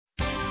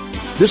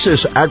This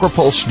is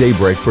AgriPulse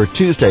Daybreak for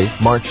Tuesday,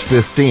 March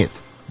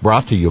 15th,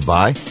 brought to you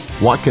by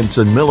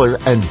Watkinson Miller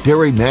and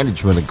Dairy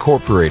Management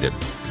Incorporated.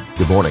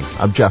 Good morning,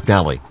 I'm Jeff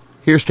Nally.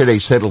 Here's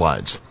today's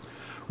headlines.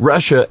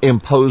 Russia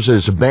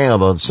imposes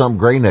ban on some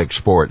grain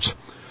exports.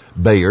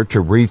 Bayer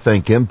to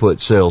rethink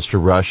input sales to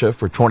Russia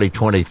for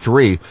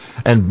 2023,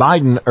 and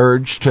Biden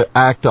urged to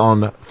act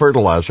on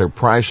fertilizer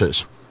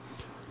prices.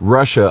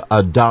 Russia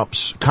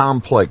adopts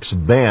complex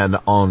ban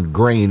on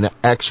grain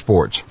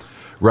exports.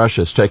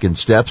 Russia's taken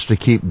steps to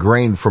keep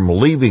grain from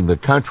leaving the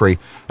country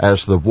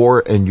as the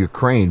war in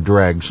Ukraine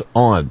drags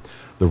on.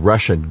 The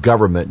Russian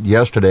government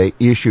yesterday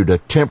issued a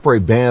temporary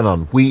ban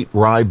on wheat,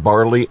 rye,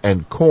 barley,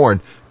 and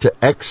corn to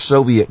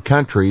ex-Soviet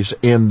countries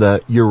in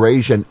the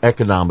Eurasian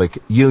Economic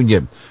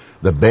Union.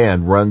 The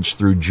ban runs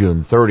through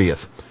June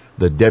 30th.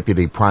 The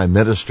deputy prime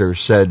minister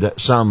said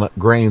some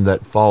grain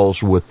that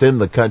falls within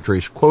the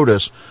country's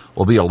quotas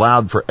will be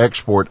allowed for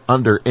export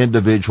under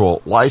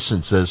individual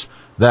licenses,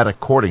 that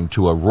according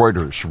to a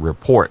Reuters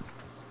report.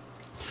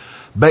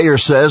 Bayer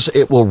says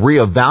it will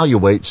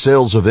reevaluate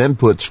sales of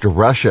inputs to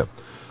Russia.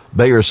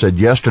 Bayer said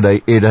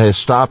yesterday it has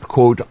stopped,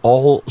 quote,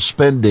 all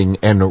spending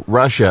in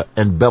Russia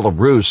and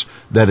Belarus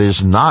that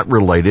is not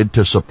related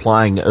to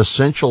supplying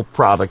essential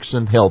products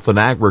in health and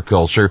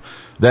agriculture,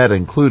 that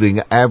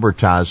including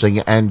advertising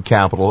and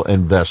capital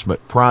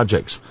investment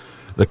projects.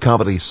 The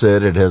company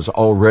said it has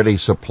already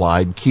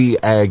supplied key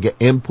ag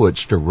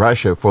inputs to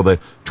Russia for the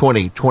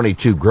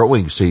 2022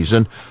 growing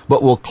season,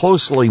 but will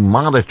closely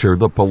monitor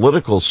the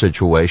political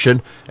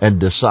situation and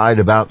decide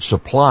about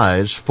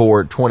supplies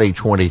for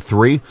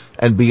 2023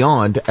 and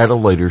beyond at a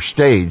later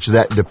stage,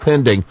 that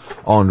depending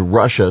on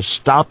Russia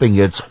stopping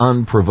its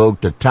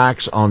unprovoked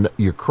attacks on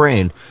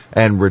Ukraine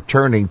and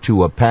returning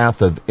to a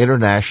path of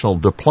international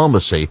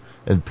diplomacy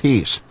and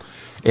peace.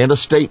 In a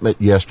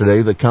statement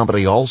yesterday, the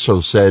company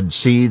also said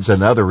seeds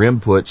and other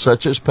inputs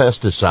such as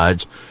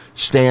pesticides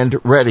stand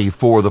ready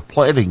for the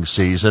planting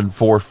season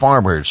for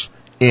farmers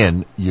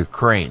in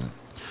Ukraine.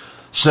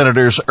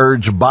 Senators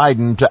urge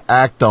Biden to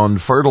act on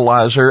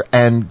fertilizer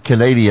and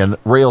Canadian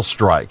rail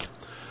strike.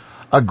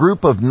 A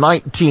group of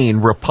 19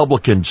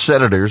 Republican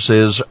senators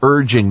is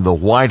urging the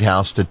White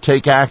House to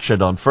take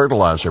action on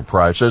fertilizer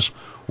prices,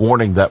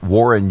 warning that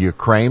war in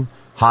Ukraine,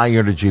 high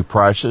energy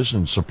prices,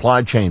 and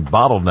supply chain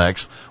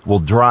bottlenecks will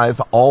drive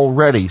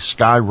already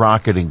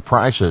skyrocketing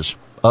prices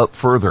up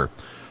further.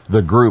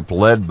 The group,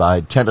 led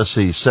by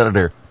Tennessee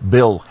Senator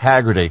Bill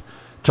Hagerty,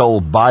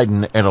 told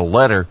Biden in a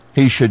letter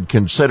he should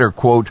consider,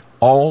 quote,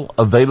 all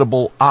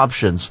available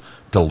options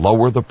to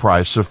lower the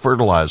price of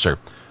fertilizer.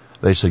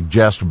 They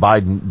suggest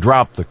Biden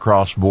drop the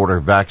cross-border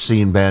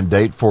vaccine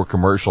mandate for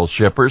commercial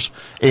shippers,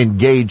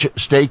 engage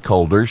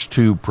stakeholders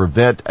to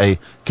prevent a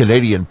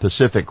Canadian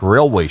Pacific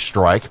Railway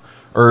strike,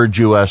 urge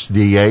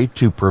USDA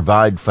to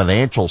provide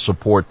financial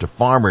support to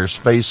farmers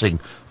facing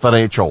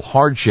financial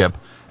hardship,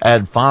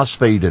 add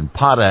phosphate and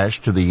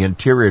potash to the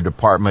Interior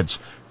Department's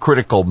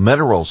critical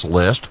minerals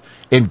list,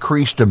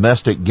 increase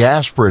domestic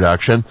gas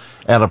production,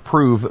 and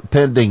approve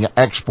pending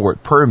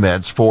export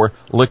permits for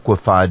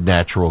liquefied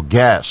natural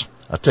gas.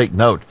 Take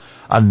note,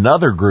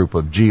 another group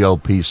of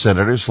GOP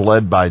senators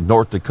led by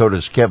North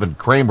Dakota's Kevin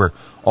Cramer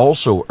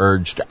also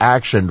urged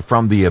action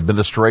from the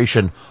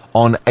administration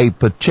on a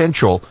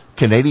potential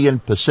Canadian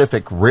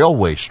Pacific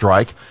Railway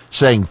strike,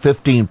 saying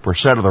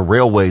 15% of the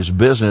railway's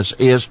business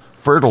is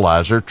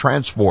fertilizer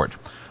transport.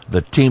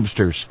 The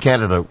Teamsters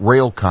Canada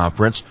Rail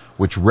Conference,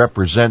 which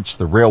represents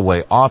the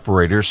railway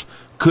operators,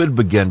 could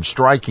begin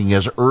striking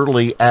as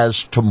early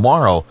as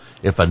tomorrow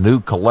if a new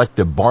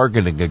collective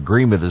bargaining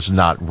agreement is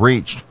not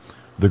reached.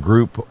 The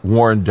group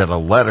warned in a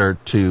letter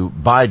to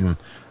Biden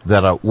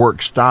that a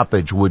work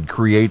stoppage would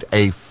create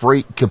a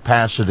freight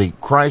capacity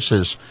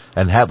crisis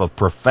and have a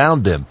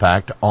profound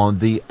impact on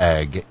the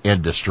ag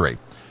industry.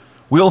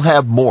 We'll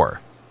have more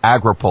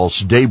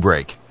AgriPulse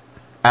Daybreak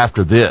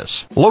after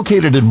this.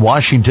 Located in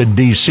Washington,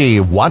 D.C.,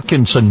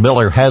 Watkinson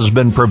Miller has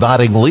been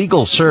providing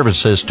legal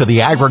services to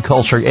the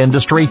agriculture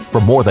industry for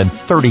more than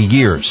 30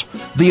 years.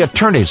 The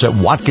attorneys at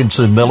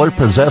Watkinson Miller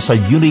possess a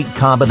unique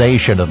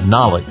combination of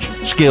knowledge,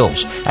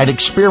 skills, and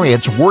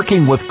experience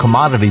working with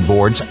commodity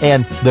boards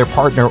and their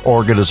partner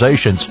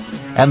organizations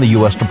and the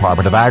U.S.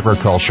 Department of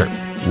Agriculture.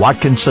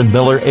 Watkinson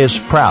Miller is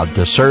proud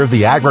to serve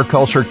the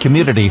agriculture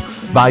community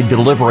by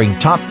delivering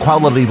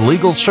top-quality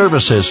legal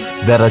services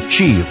that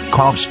achieve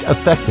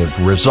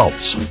cost-effective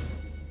results.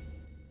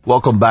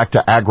 Welcome back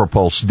to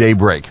AgriPulse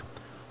Daybreak.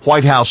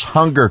 White House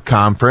Hunger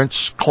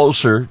Conference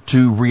closer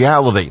to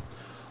reality.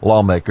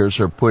 Lawmakers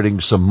are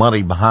putting some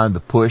money behind the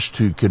push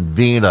to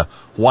convene a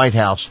White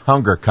House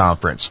Hunger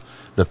Conference.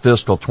 The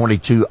fiscal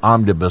 22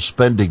 omnibus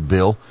spending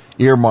bill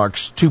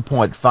earmarks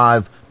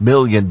 $2.5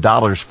 million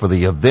for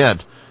the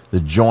event. The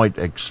joint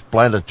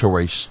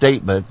explanatory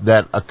statement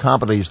that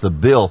accompanies the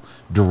bill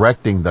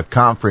directing the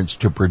conference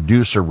to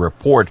produce a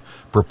report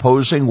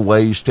proposing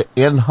ways to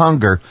end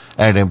hunger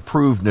and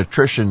improve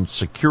nutrition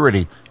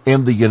security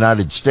in the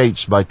United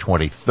States by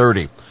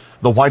 2030.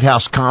 The White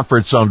House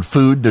Conference on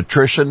Food,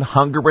 Nutrition,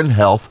 Hunger, and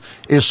Health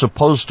is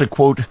supposed to,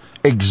 quote,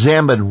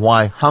 examine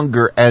why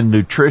hunger and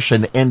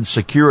nutrition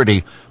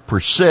insecurity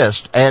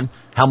persist and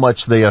how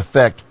much they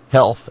affect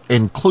health,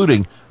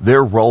 including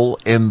their role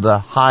in the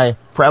high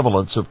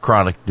prevalence of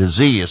chronic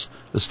disease,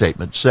 the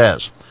statement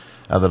says.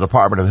 The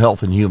Department of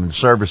Health and Human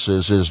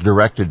Services is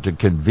directed to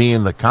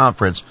convene the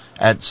conference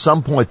at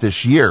some point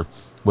this year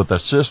with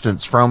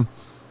assistance from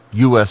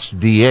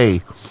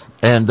USDA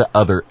and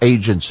other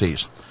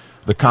agencies.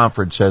 The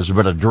conference has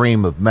been a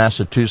dream of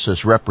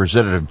Massachusetts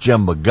Representative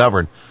Jim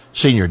McGovern,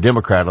 senior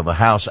Democrat of the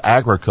House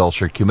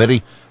Agriculture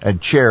Committee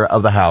and chair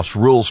of the House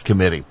Rules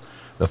Committee.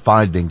 The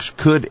findings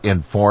could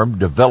inform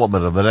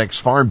development of the next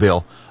farm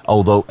bill,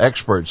 although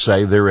experts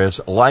say there is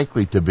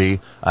likely to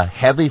be a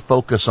heavy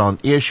focus on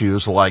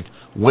issues like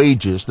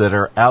wages that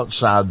are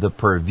outside the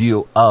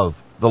purview of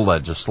the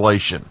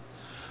legislation.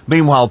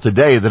 Meanwhile,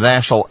 today, the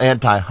National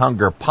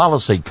Anti-Hunger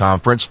Policy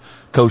Conference,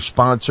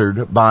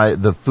 co-sponsored by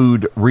the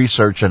Food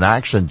Research and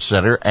Action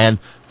Center and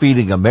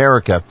Feeding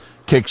America,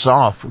 kicks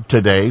off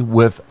today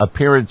with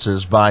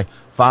appearances by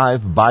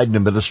 5 Biden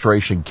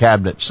administration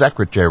cabinet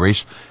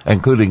secretaries,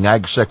 including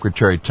Ag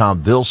Secretary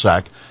Tom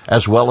Vilsack,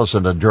 as well as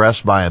an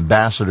address by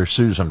Ambassador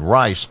Susan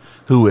Rice,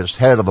 who is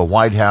head of the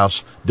White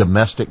House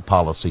Domestic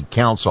Policy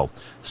Council.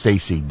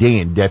 Stacey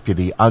Dean,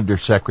 Deputy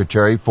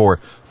Undersecretary for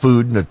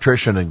Food,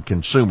 Nutrition, and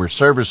Consumer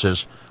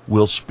Services,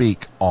 will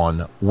speak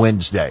on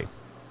Wednesday.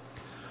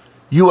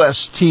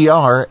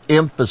 USTR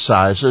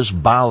emphasizes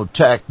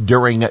biotech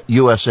during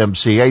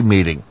USMCA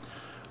meeting.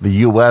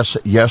 The U.S.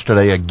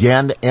 yesterday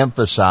again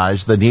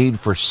emphasized the need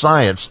for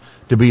science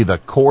to be the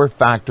core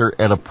factor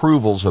in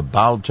approvals of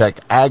biotech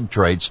ag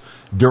traits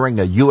during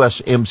a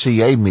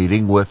USMCA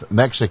meeting with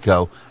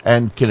Mexico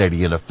and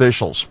Canadian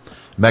officials.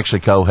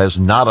 Mexico has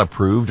not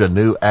approved a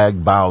new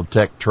ag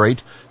biotech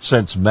trait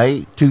since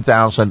May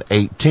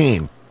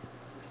 2018.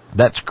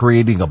 That's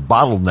creating a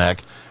bottleneck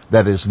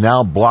that is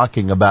now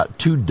blocking about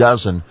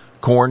 24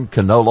 corn,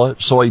 canola,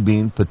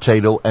 soybean,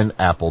 potato, and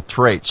apple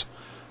traits.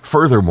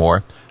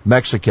 Furthermore,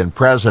 Mexican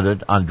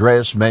President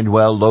Andrés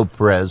Manuel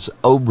López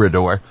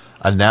Obrador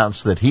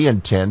announced that he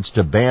intends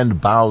to ban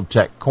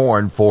biotech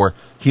corn for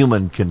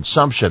human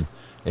consumption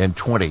in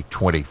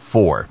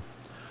 2024.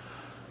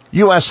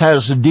 U.S.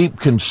 has deep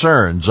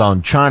concerns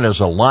on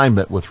China's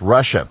alignment with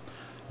Russia.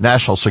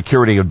 National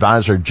Security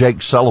Advisor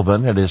Jake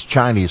Sullivan and his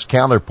Chinese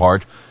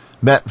counterpart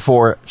met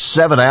for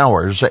 7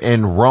 hours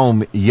in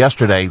Rome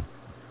yesterday.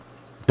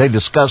 They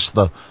discussed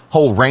the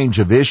whole range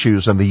of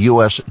issues in the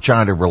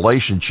U.S.-China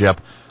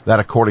relationship, that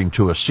according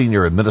to a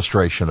senior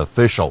administration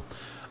official.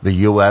 The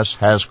U.S.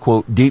 has,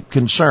 quote, deep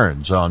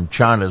concerns on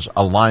China's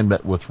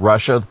alignment with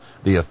Russia,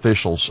 the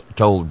officials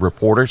told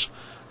reporters.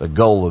 The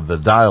goal of the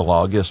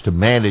dialogue is to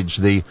manage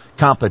the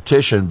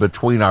competition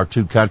between our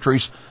two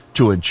countries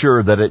to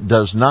ensure that it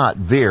does not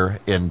veer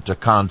into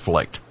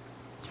conflict.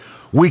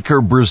 Weaker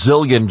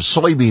Brazilian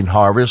soybean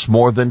harvest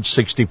more than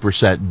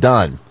 60%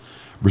 done.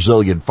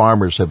 Brazilian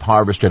farmers have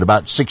harvested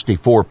about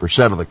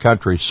 64% of the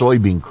country's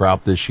soybean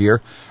crop this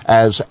year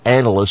as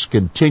analysts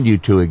continue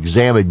to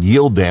examine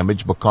yield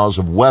damage because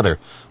of weather,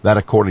 that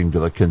according to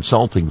the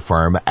consulting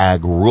firm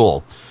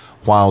AgRule.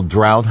 While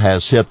drought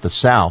has hit the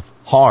South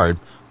hard,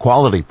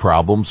 quality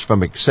problems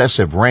from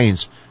excessive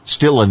rains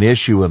still an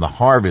issue in the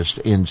harvest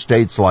in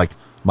states like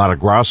Mato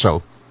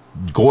Grosso,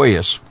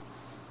 Goiás,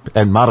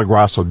 and Mato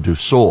Grosso do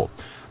Sul.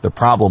 The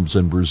problems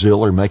in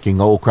Brazil are making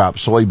old crop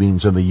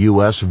soybeans in the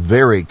U.S.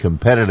 very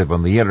competitive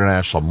on the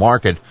international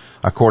market,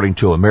 according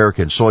to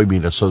American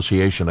Soybean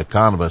Association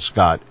economist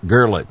Scott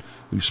Gerlach,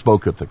 who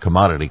spoke at the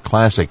Commodity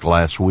Classic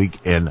last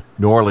week in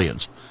New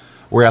Orleans.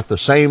 We're at the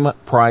same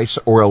price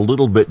or a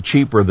little bit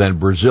cheaper than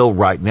Brazil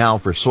right now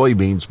for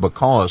soybeans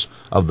because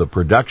of the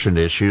production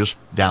issues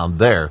down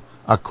there,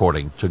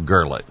 according to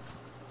Gerlach.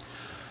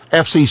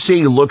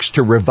 FCC looks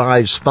to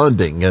revise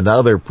funding and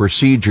other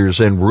procedures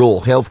in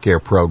rural health care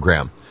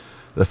program.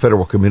 The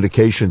Federal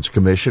Communications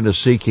Commission is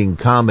seeking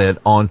comment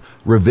on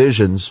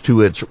revisions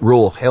to its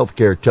rural health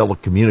care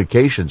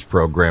telecommunications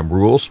program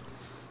rules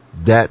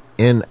that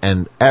in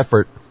an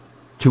effort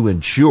to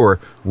ensure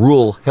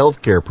rural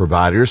health care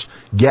providers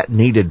get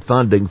needed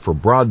funding for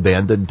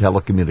broadband and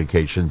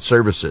telecommunications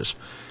services.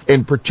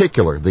 In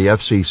particular, the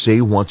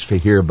FCC wants to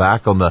hear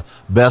back on the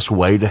best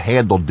way to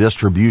handle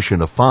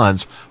distribution of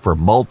funds for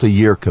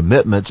multi-year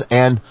commitments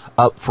and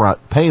upfront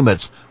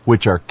payments,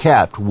 which are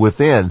capped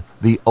within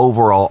the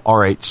overall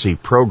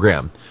RHC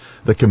program.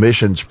 The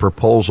Commission's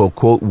proposal,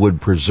 quote,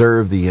 would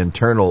preserve the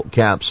internal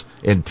cap's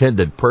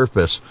intended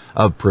purpose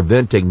of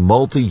preventing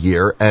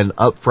multi-year and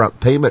upfront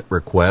payment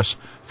requests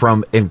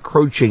from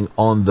encroaching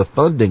on the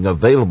funding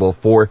available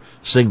for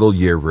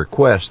single-year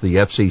requests, the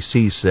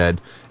FCC said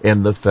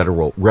in the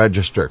Federal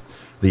Register.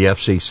 The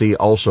FCC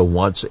also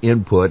wants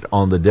input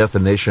on the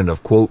definition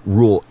of, quote,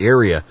 rural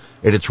area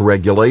in its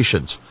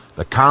regulations.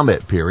 The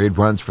comment period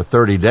runs for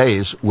 30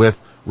 days, with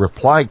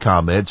reply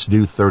comments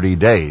due 30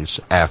 days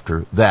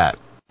after that.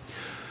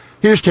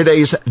 Here's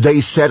today's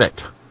They Said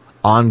It.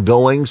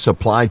 Ongoing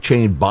supply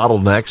chain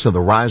bottlenecks and the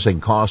rising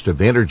cost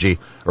of energy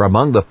are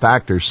among the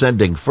factors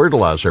sending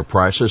fertilizer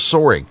prices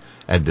soaring,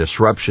 and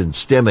disruption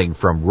stemming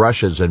from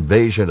Russia's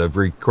invasion of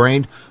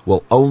Ukraine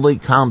will only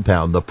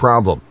compound the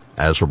problem.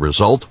 As a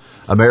result,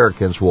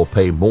 Americans will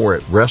pay more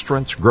at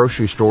restaurants,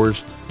 grocery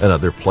stores, and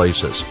other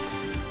places.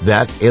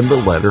 That in the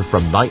letter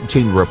from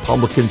 19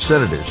 Republican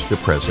senators to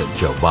President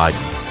Joe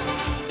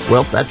Biden.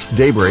 Well, that's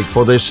Daybreak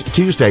for this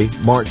Tuesday,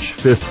 March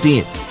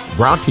 15th.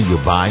 Brought to you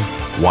by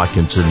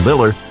Watkinson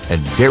Miller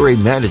and Dairy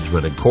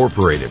Management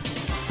Incorporated.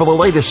 For the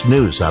latest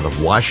news out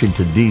of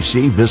Washington,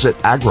 D.C., visit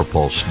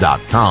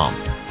agripulse.com.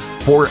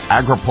 For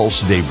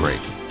AgriPulse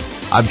Daybreak,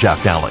 I'm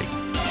Jeff Daly.